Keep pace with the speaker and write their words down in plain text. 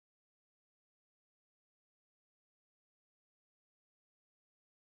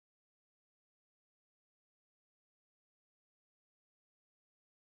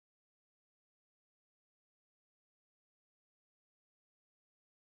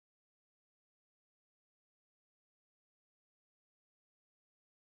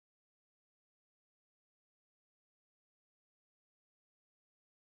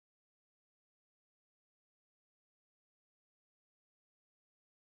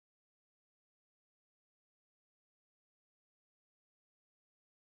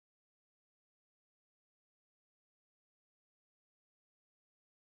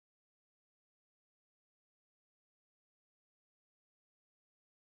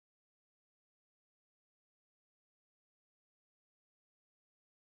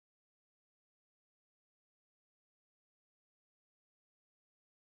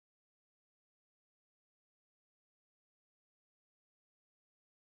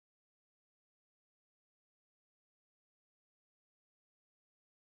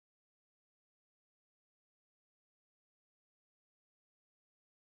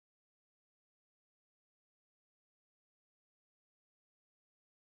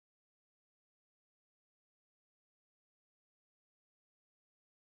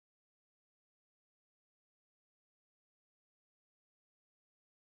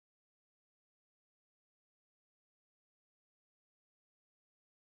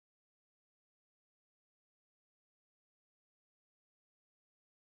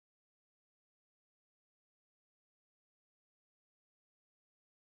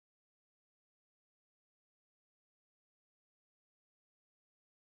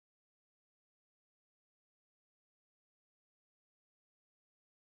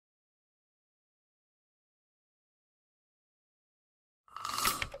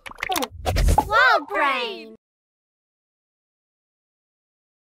WildBrain!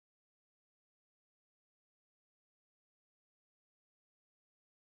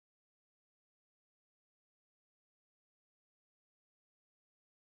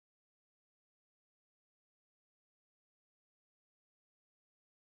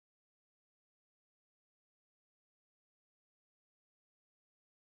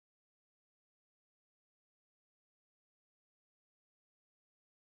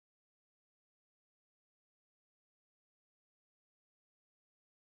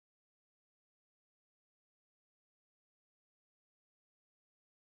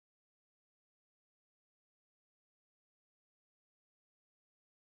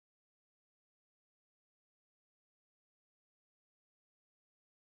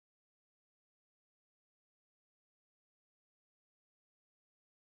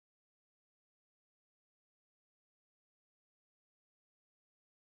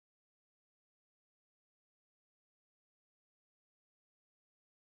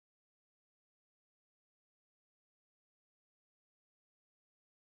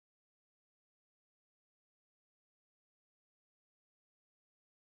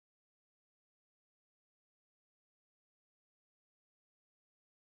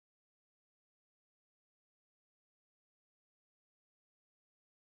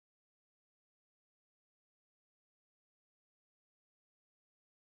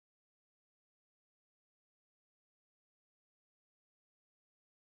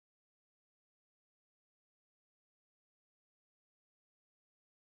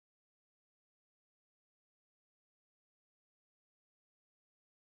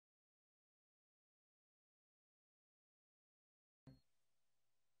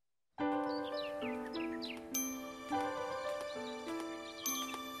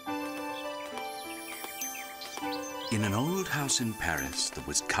 In an old house in Paris that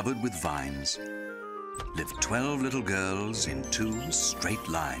was covered with vines lived 12 little girls in 2 straight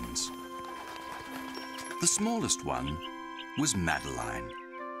lines. The smallest one was Madeline.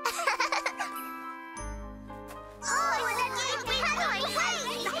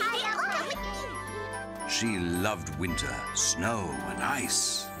 She loved winter, snow and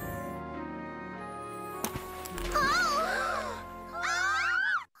ice.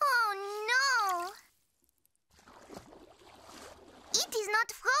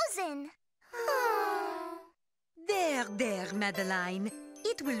 There, Madeline.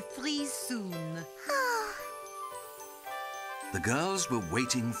 It will freeze soon. The girls were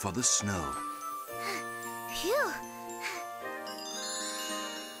waiting for the snow. Phew!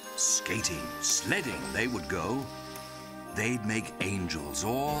 Skating, sledding, they would go. They'd make angels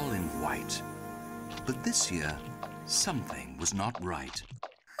all in white. But this year, something was not right.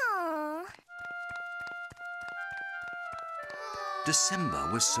 December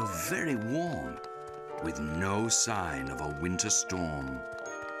was so very warm, with no sign of a winter storm.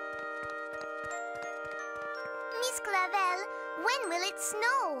 Miss Clavel, when will it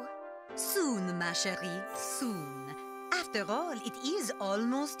snow? Soon, ma chérie, soon. After all, it is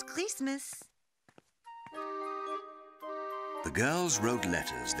almost Christmas. The girls wrote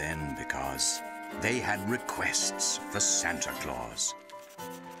letters then because they had requests for Santa Claus.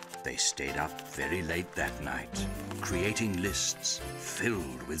 They stayed up very late that night, creating lists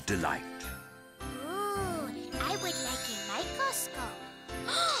filled with delight. Ooh, I would like a microscope.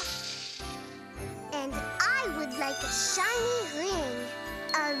 And I would like a shiny ring.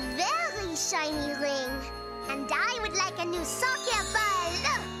 A very shiny ring. And I would like a new soccer ball.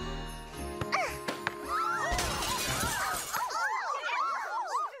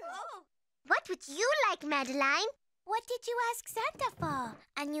 What would you like, Madeline? What did you ask Santa for?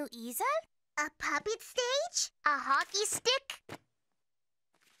 A new easel? A puppet stage? A hockey stick?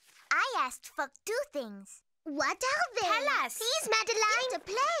 I asked for 2 things. What are they? Tell us. Please, Madeline. To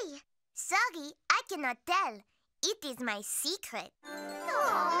play. Sorry, I cannot tell. It is my secret.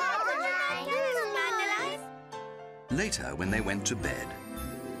 Madeline. Later, when they went to bed,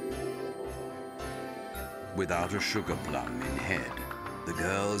 without a sugar plum in head, the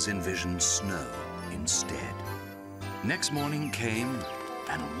girls envisioned snow instead. Next morning came,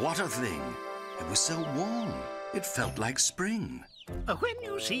 and what a thing! It was so warm, it felt like spring. When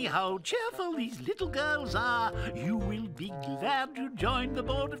you see how cheerful these little girls are, you will be glad you joined the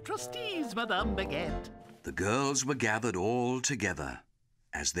Board of Trustees, Madame Baguette. The girls were gathered all together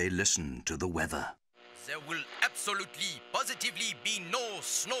as they listened to the weather. There will absolutely, positively be no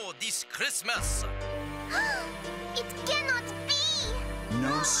snow this Christmas. It cannot be!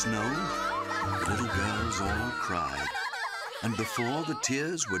 No snow? The little girls all cried. And before the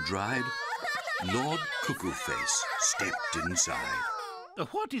tears were dried, Lord Cucuface stepped inside.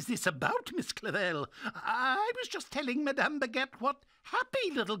 What is this about, Miss Clavel? I was just telling Madame Baguette what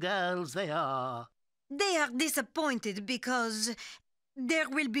happy little girls they are. They are disappointed because there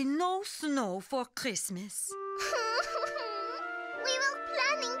will be no snow for Christmas. We were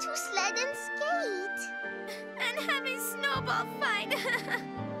planning to sled and skate. And have a snowball fight.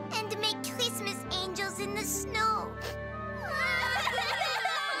 And make Christmas angels in the snow.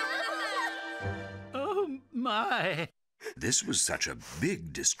 Oh, my. This was such a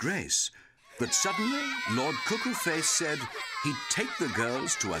big disgrace. But suddenly, Lord Cucuface said he'd take the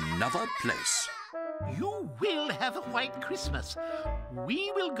girls to another place. You will have a white Christmas.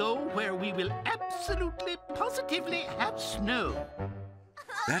 We will go where we will absolutely, positively have snow.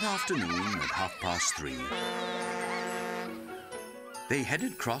 That afternoon at 3:30, they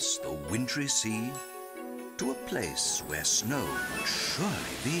headed across the wintry sea to a place where snow would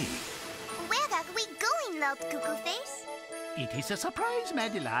surely be. Where are we going, Lord Cucuface? It is a surprise,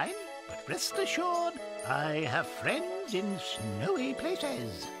 Madeline, but rest assured, I have friends in snowy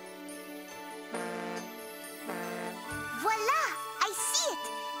places. Voila! I see it!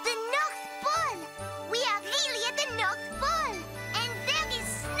 The North Pole! We are really at the North Pole! And there is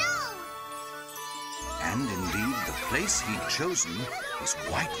snow! And indeed, the place he'd chosen was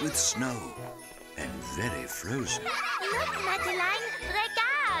white with snow and very frozen. Look, Madeline!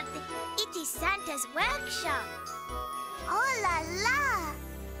 Regarde! It is Santa's workshop. Oh la la!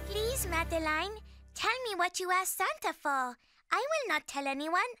 Please, Madeline, tell me what you asked Santa for. I will not tell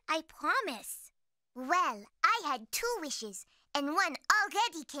anyone, I promise. Well, I had 2 wishes, and one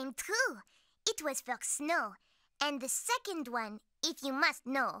already came true. It was for snow, and the second one, if you must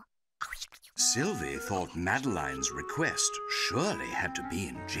know. Sylvie thought Madeline's request surely had to be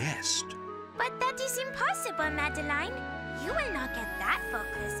in jest. But that is impossible, Madeline. You will not get that for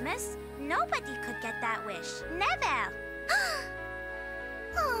Christmas. Nobody could get that wish. Never.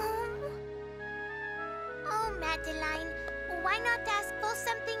 Oh, Madeline, why not ask for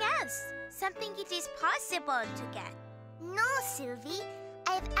something else? Something it is possible to get. No, Sylvie.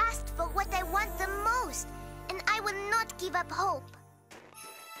 I have asked for what I want the most, and I will not give up hope.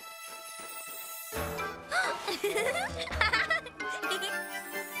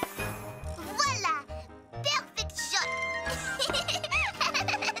 Voila! Perfect shot!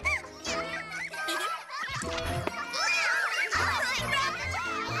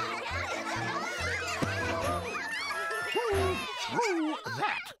 Through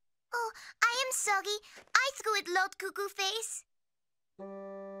that. Oh, I am sorry. I threw it, Lord Cucuface.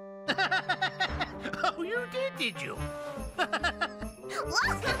 Oh, you did you?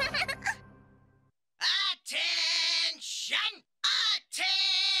 Attention!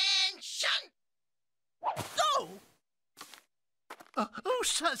 Attention! Oh!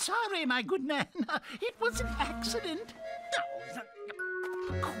 Sorry, my good man. It was an accident.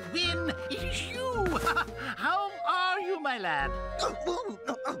 Quinn, it is you. How are you, my lad?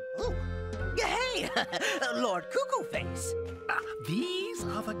 Hey, Lord Cucuface. These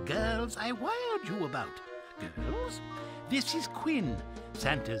are the girls I wired you about. Girls, this is Quinn,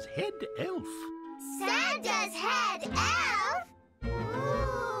 Santa's head elf. Santa's head elf?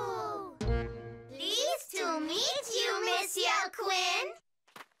 Ooh. Pleased to meet you, Monsieur Quinn.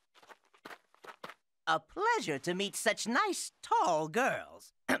 A pleasure to meet such nice, tall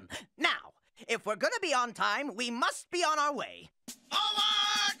girls. Now, if we're gonna be on time, we must be on our way.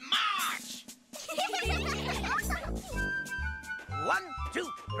 Forward march! 1, 2,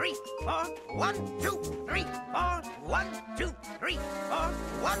 3, 4. 1, 2, 3, 4. 1, 2, 3, 4.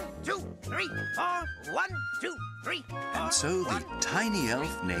 1, 2, 3, 4. 1, 2, 3, 4. And so the tiny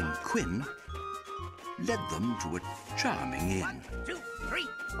elf named Quinn led them to a charming inn. 1, 2, 3,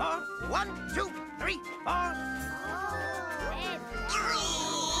 4. 1, 2, 3, 4.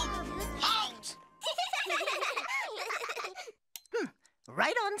 Halt!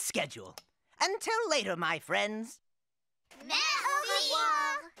 Right on schedule. Until later, my friends.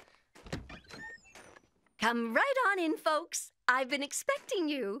 Come right on in, folks. I've been expecting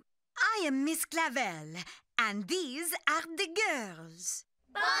you. I am Miss Clavel, and these are the girls.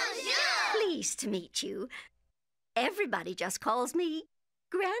 Bonjour! Pleased to meet you. Everybody just calls me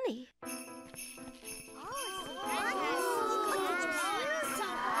Granny.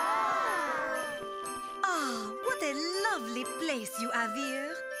 Ah, what a lovely place you have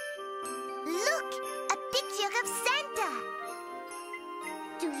here. Look, a picture of Santa.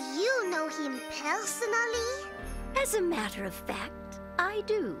 Do you know him personally? As a matter of fact, I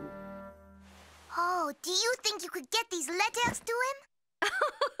do. Oh, do you think you could get these letters to him?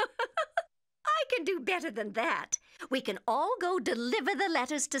 I can do better than that. We can all go deliver the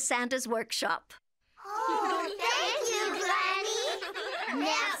letters to Santa's workshop. Oh, thank you, Granny.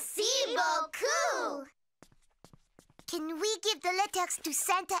 Merci beaucoup. Can we give the letters to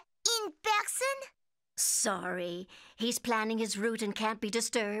Santa in person? Sorry. He's planning his route and can't be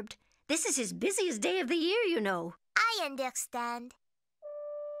disturbed. This is his busiest day of the year, you know. I understand.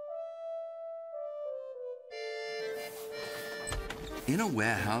 In a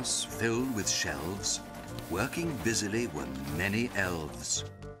warehouse filled with shelves, working busily were many elves.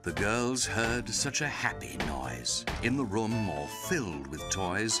 The girls heard such a happy noise in the room all filled with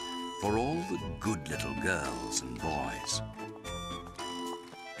toys for all the good little girls and boys.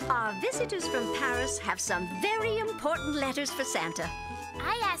 Our visitors from Paris have some very important letters for Santa.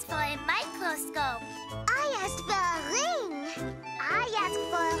 I asked for a microscope. I asked for a ring. I asked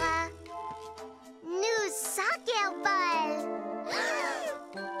for a new soccer ball.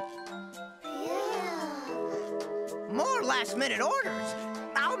 More last-minute orders.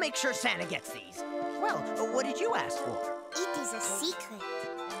 I'll make sure Santa gets these. Well, what did you ask for? It is a secret.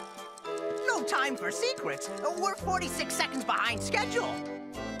 No time for secrets. We're 46 seconds behind schedule.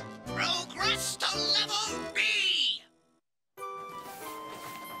 Progress to level B!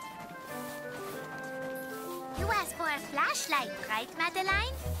 You asked for a flashlight, right,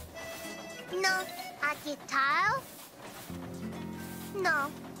 Madeline? No. A guitar?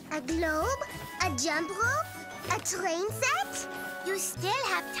 No. A globe? A jump rope? A train set? You still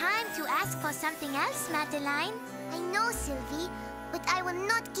have time to ask for something else, Madeline. I know, Sylvie, but I will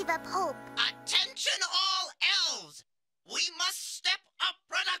not give up hope. Attention all elves! We must step up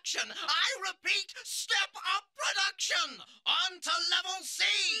production. I repeat, step up production. On to level C.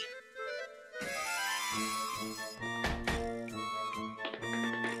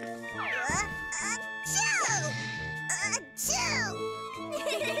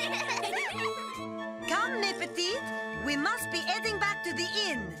 Come, mes petites. We must be heading back to the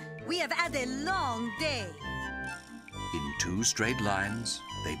inn. We have had a long day. In 2 straight lines,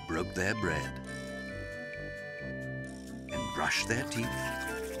 they broke their bread and brushed their teeth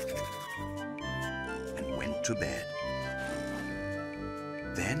and went to bed.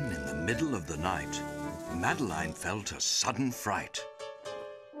 Then, in the middle of the night, Madeline felt a sudden fright.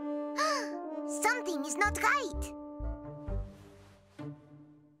 Something is not right.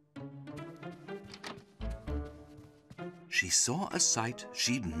 She saw a sight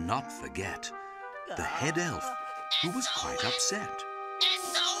she'd not forget. The head elf, who was quite upset.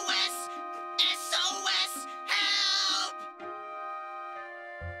 SOS! SOS! Help!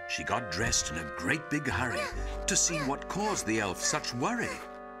 She got dressed in a great big hurry to see what caused the elf such worry.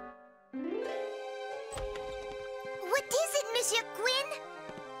 What is it, Monsieur Quinn?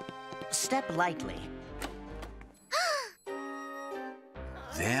 Step lightly.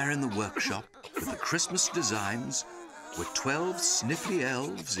 There in the workshop, with the Christmas designs, were 12 sniffly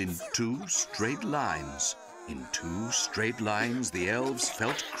elves in 2 straight lines. In 2 straight lines, the elves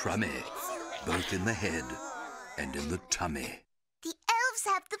felt crummy, both in the head and in the tummy. The elves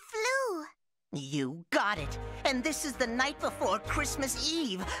have the flu. You got it. And this is the night before Christmas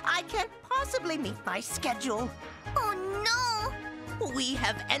Eve. I can't possibly meet my schedule. Oh, no. We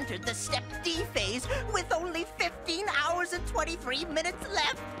have entered the Step D phase with only 15 hours and 23 minutes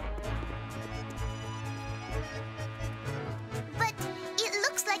left. But it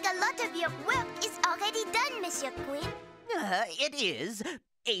looks like a lot of your work is already done, Monsieur Quinn. It is.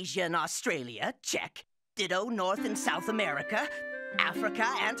 Asia and Australia, check. Ditto North and South America. Africa,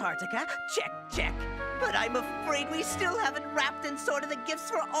 Antarctica, check, check. But I'm afraid we still haven't wrapped and sorted the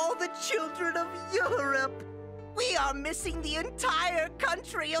gifts for all the children of Europe. We are missing the entire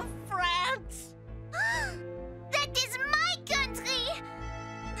country of France. That is my country!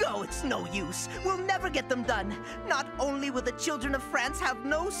 Oh, it's no use. We'll never get them done. Not only will the children of France have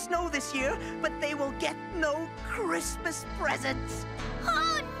no snow this year, but they will get no Christmas presents.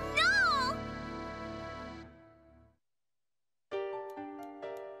 Oh, no!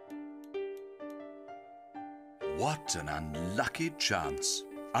 What an unlucky chance.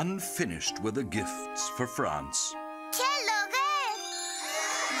 Unfinished were the gifts for France. Quelle horreur!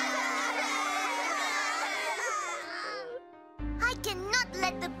 I cannot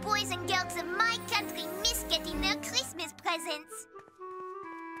let the boys and girls of my country miss getting their Christmas presents.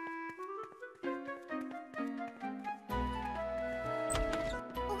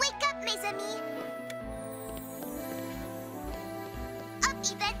 Wake up, mes amis. Up,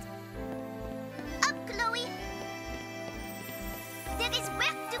 Yvette. Up, Chloe. There is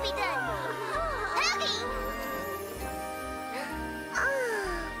work to be done. Hurry!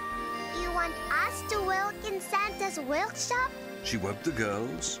 You want us to work in Santa's workshop? She woke the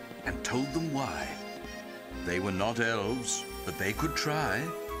girls and told them why. They were not elves, but they could try.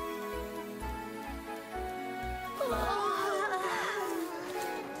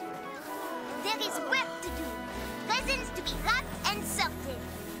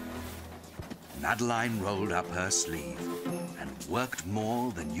 Madeline rolled up her sleeve and worked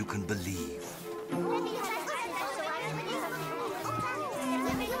more than you can believe.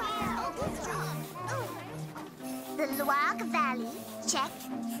 The Loire Valley, check.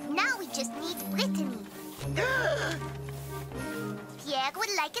 Now we just need Brittany. Pierre would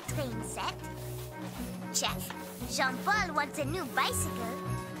like a train set. Check. Jean-Paul wants a new bicycle.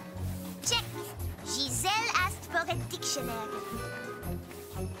 Check. Giselle asked for a dictionary.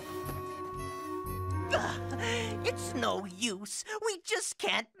 It's no use. We just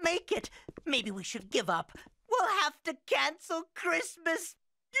can't make it. Maybe we should give up. We'll have to cancel Christmas.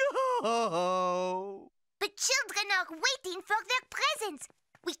 Oh. But children are waiting for their presents.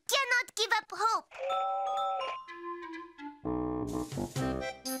 We cannot give up hope.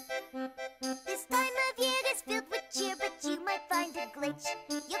 This time of year is filled with cheer, but you might find a glitch.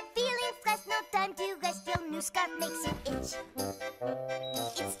 You're feeling stressed, no time to rest. Your new scarf makes you itch.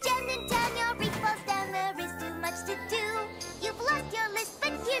 It's Jen and Tan, your wreath falls down. There is too much to do. You've lost your list,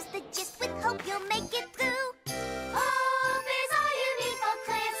 but here's the gist. With hope, you'll make it through. Hope is all you need for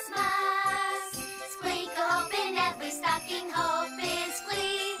Christmas. Sprinkle hope in every stocking. Hope is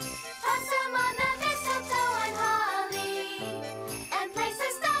free. Toss them on the mistletoe and holly, and place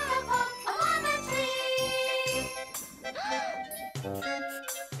a star of hope upon the tree.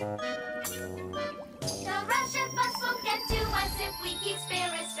 The rush and fuss won't get to us if we keep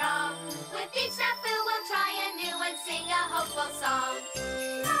spirits strong. With each snafu, we'll try anew and sing a hopeful song.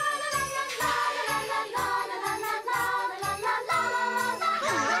 La la la la la la la la la la la la la la la.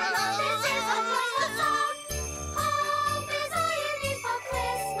 This is a joyful song. Hope is all you need for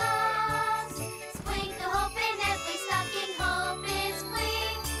Christmas. Sprinkle hope in every stocking. Hope is free.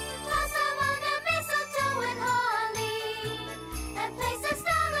 Toss them on the mistletoe and holly, and place a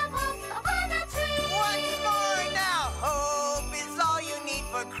star of hope upon the tree. Once more now, hope is all you need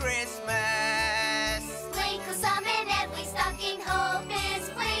for Christmas. Sprinkle some in every stocking. Hope is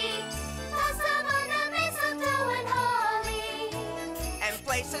free. Toss them on the mistletoe and holly. And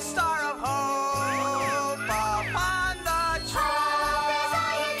place a star of hope upon the tree. Hope is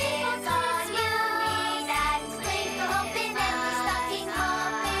all you need. It's all you need. And sprinkle hope in every stocking.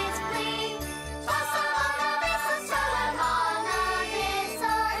 Hope is free. Toss them on the mistletoe and holly.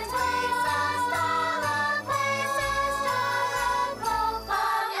 So place a star of hope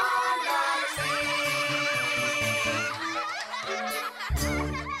upon the tree.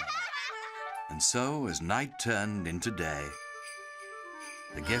 And so, as night turned into day,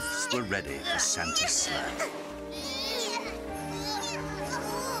 the gifts were ready for Santa's sleigh.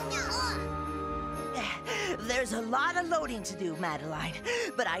 There's a lot of loading to do, Madeline,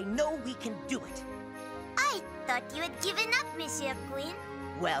 but I know we can do it. I thought you had given up, Monsieur Quinn.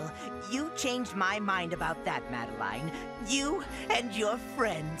 Well, you changed my mind about that, Madeline. You and your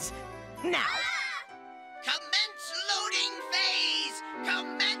friends. Now! Commence loading phase!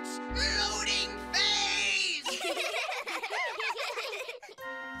 Commence loading phase!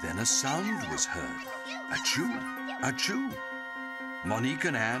 Then a sound was heard. Achoo! Achoo! Monique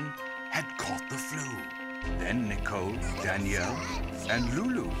and Anne had caught the flu. Then Nicole, Danielle, and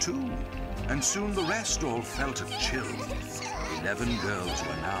Lulu, too. And soon the rest all felt a chill. 11 girls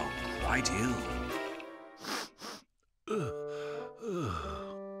were now quite ill.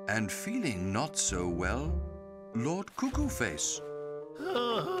 And feeling not so well, Lord Cucuface.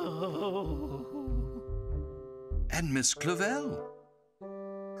 And Miss Clavel.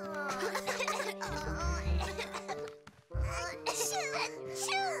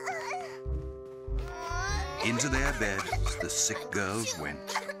 Into their beds the sick girls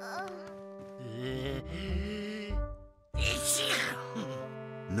went.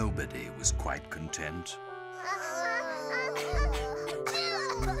 Nobody was quite content.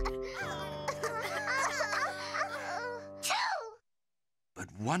 But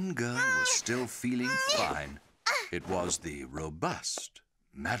one girl was still feeling fine. It was the robust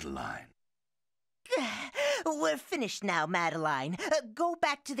Madeline. We're finished now, Madeline. Go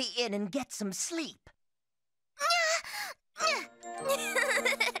back to the inn and get some sleep.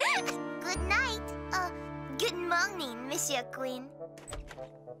 Good night. Good morning, Monsieur Quinn.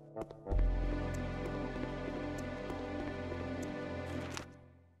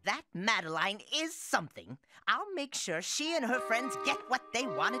 That Madeline is something. I'll make sure she and her friends get what they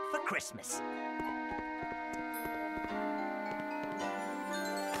wanted for Christmas.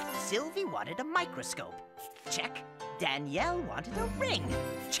 Sylvie wanted a microscope. Check. Danielle wanted a ring.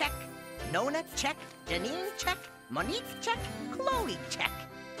 Check. Nona, check. Janine, check. Monique, check. Chloe, check.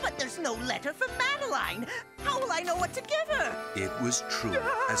 But there's no letter for Madeline. How will I know what to give her? It was true,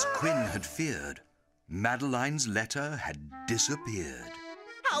 as Quinn had feared. Madeline's letter had disappeared.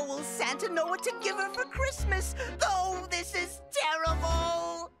 How will Santa know what to give her for Christmas? Oh, this is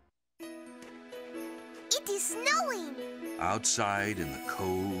terrible! It is snowing! Outside in the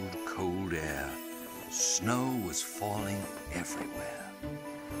cold, cold air, snow was falling everywhere.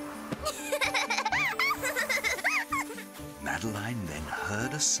 Madeline then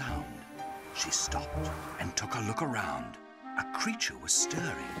heard a sound. She stopped and took a look around. A creature was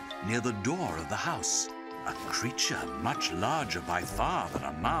stirring near the door of the house. A creature much larger by far than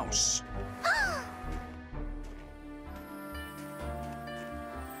a mouse.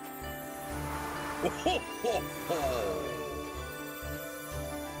 Ho, ho, ho, ho.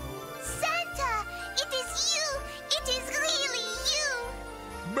 Santa! It is you! It is really you!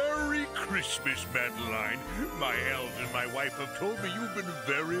 Merry Christmas, Madeline. My elves and my wife have told me you've been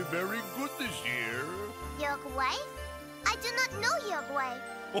very, very good this year. Your wife? I do not know your wife.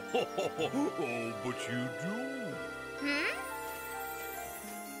 Oh, but you do. Hmm?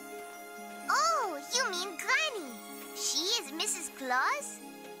 Oh, you mean Granny. She is Mrs. Claus?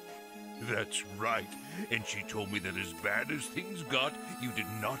 That's right. And she told me that as bad as things got, you did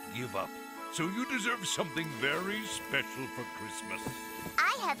not give up. So you deserve something very special for Christmas.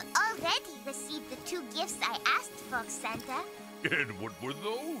 I have already received the 2 gifts I asked for, Santa. And what were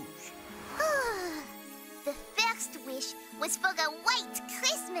those? The first wish was for a white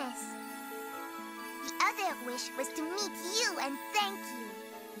Christmas. The other wish was to meet you and thank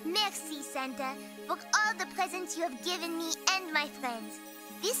you. Merci, Santa, for all the presents you have given me and my friends.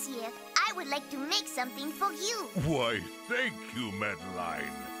 This year, I would like to make something for you. Why, thank you,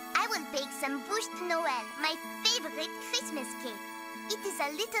 Madeline. I will bake some bûche de Noël, my favorite Christmas cake. It is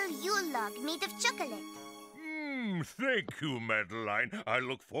a little Yule log made of chocolate. Thank you, Madeline. I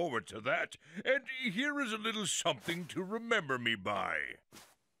look forward to that. And here is a little something to remember me by.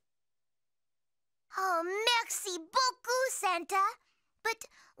 Oh, merci beaucoup, Santa. But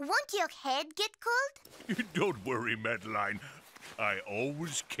won't your head get cold? Don't worry, Madeline. I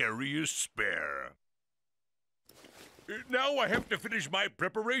always carry a spare. Now I have to finish my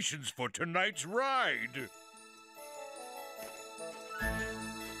preparations for tonight's ride.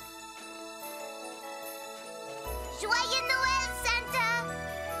 Joyeux Noël, Santa!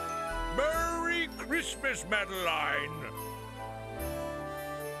 Merry Christmas, Madeline!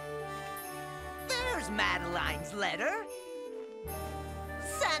 There's Madeline's letter.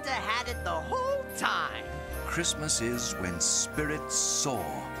 Santa had it the whole time. Christmas is when spirits soar.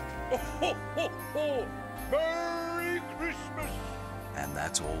 Ho, ho, ho, ho! Merry Christmas! And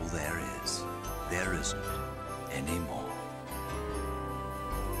that's all there is. There isn't any more.